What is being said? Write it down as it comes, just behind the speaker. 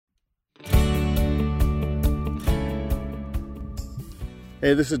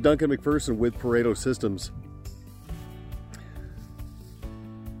Hey, this is Duncan McPherson with Pareto Systems.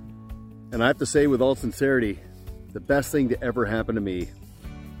 And I have to say with all sincerity, the best thing to ever happen to me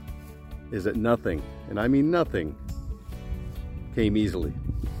is that nothing, and I mean nothing, came easily.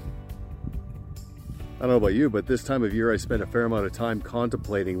 I don't know about you, but this time of year I spend a fair amount of time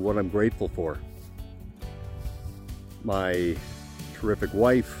contemplating what I'm grateful for. My terrific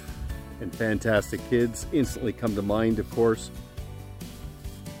wife and fantastic kids instantly come to mind, of course.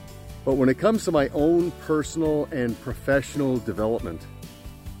 But when it comes to my own personal and professional development,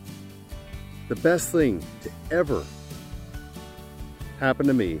 the best thing to ever happen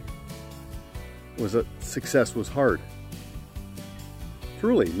to me was that success was hard.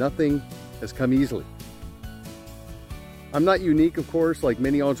 Truly, nothing has come easily. I'm not unique, of course. Like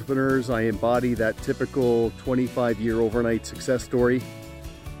many entrepreneurs, I embody that typical 25-year overnight success story.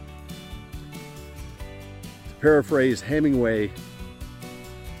 To paraphrase Hemingway,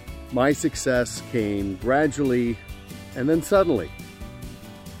 my success came gradually and then suddenly.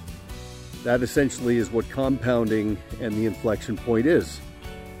 That essentially is what compounding and the inflection point is.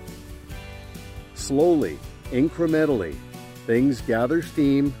 Slowly, incrementally, things gather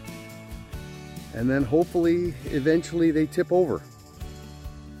steam, and then hopefully, eventually they tip over.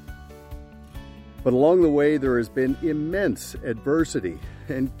 But along the way, there has been immense adversity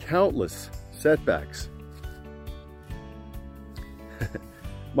and countless setbacks.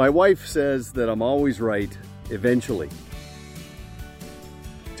 My wife says that I'm always right, eventually.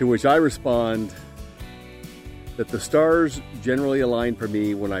 To which I respond that the stars generally align for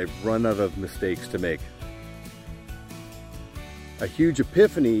me when I've run out of mistakes to make. A huge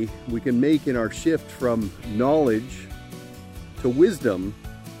epiphany we can make in our shift from knowledge to wisdom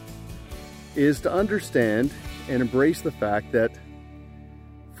is to understand and embrace the fact that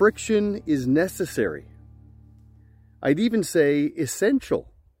friction is necessary. I'd even say essential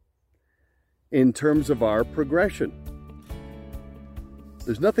in terms of our progression.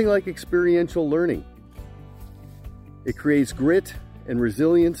 There's nothing like experiential learning. It creates grit and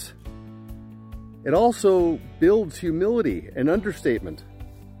resilience. It also builds humility and understatement,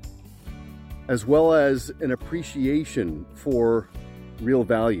 as well as an appreciation for real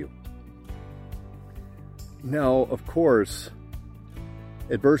value. Now, of course,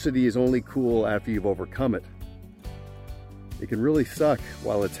 adversity is only cool after you've overcome it. It can really suck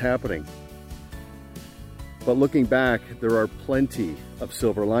while it's happening. But looking back, there are plenty of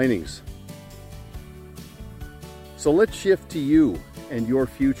silver linings. So let's shift to you and your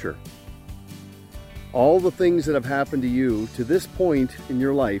future. All the things that have happened to you to this point in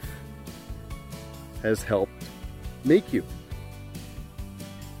your life has helped make you.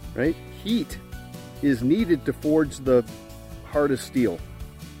 Right? Heat is needed to forge the hardest steel.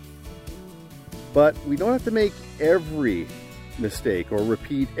 But we don't have to make every mistake or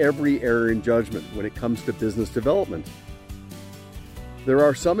repeat every error in judgment when it comes to business development. There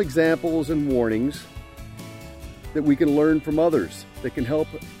are some examples and warnings that we can learn from others that can help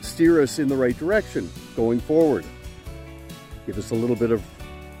steer us in the right direction going forward. Give us a little bit of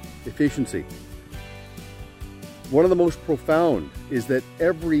efficiency. One of the most profound is that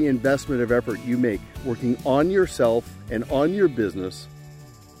every investment of effort you make working on yourself and on your business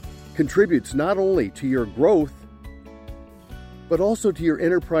contributes not only to your growth, but also to your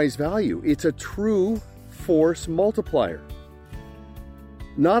enterprise value. It's a true force multiplier.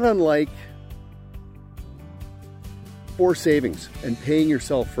 Not unlike forced savings and paying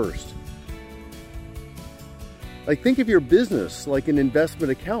yourself first. Like, think of your business like an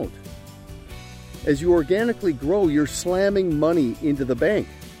investment account. As you organically grow, you're slamming money into the bank.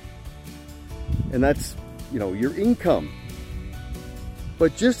 And that's, your income.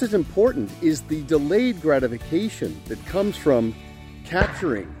 But just as important is the delayed gratification that comes from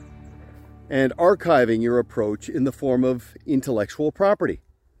capturing and archiving your approach in the form of intellectual property.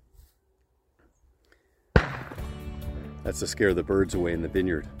 That's to scare the birds away in the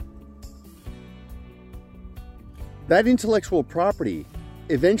vineyard. That intellectual property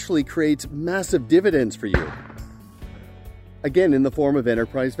eventually creates massive dividends for you. Again, in the form of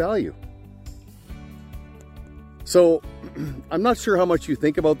enterprise value. So, I'm not sure how much you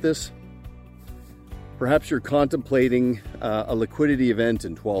think about this. Perhaps you're contemplating a liquidity event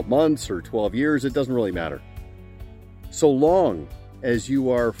in 12 months or 12 years. It doesn't really matter. So long as you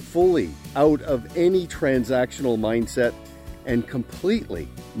are fully out of any transactional mindset and completely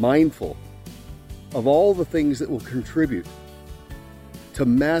mindful of all the things that will contribute to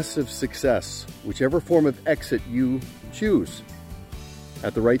massive success, whichever form of exit you choose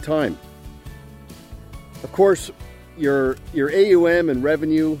at the right time. Of course, your AUM and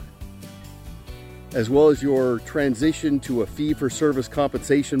revenue as well as your transition to a fee-for-service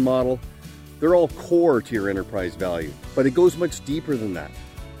compensation model, they're all core to your enterprise value, but it goes much deeper than that.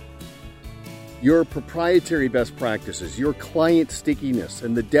 Your proprietary best practices, your client stickiness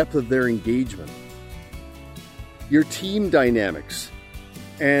and the depth of their engagement, your team dynamics,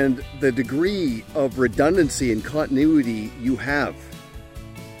 and the degree of redundancy and continuity you have,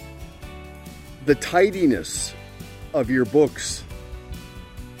 the tidiness of your books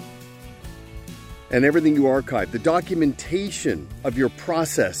and everything you archive, the documentation of your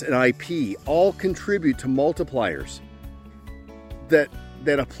process and IP all contribute to multipliers that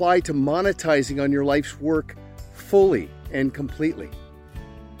apply to monetizing on your life's work fully and completely.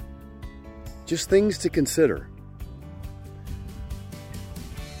 Just things to consider.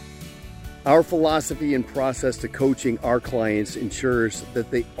 Our philosophy and process to coaching our clients ensures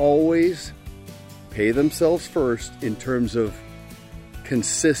that they always pay themselves first in terms of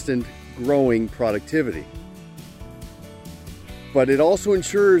consistent growing productivity. But it also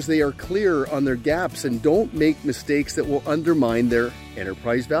ensures they are clear on their gaps and don't make mistakes that will undermine their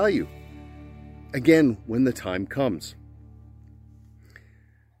enterprise value. Again, when the time comes.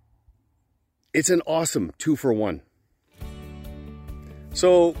 It's an awesome 2-for-1.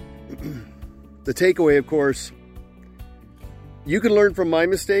 So, the takeaway, of course, you can learn from my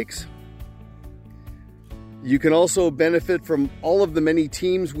mistakes. You can also benefit from all of the many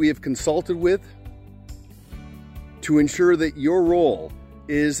teams we have consulted with to ensure that your role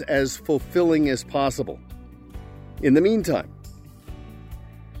is as fulfilling as possible. In the meantime,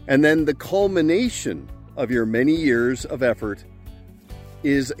 and then the culmination of your many years of effort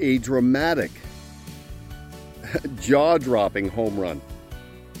is a dramatic, jaw-dropping home run.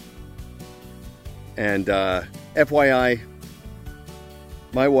 And FYI,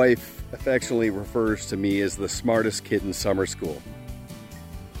 my wife affectionately refers to me as the smartest kid in summer school.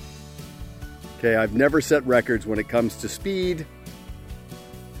 Okay, I've never set records when it comes to speed,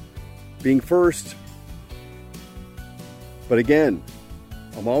 being first. But again,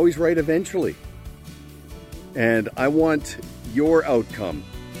 I'm always right eventually. And I want your outcome,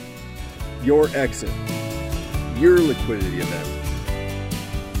 your exit, your liquidity event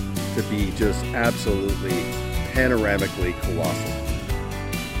to be just absolutely panoramically colossal.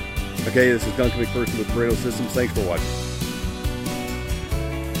 Okay, this is Duncan McPherson with Pareto Systems. Thanks for watching.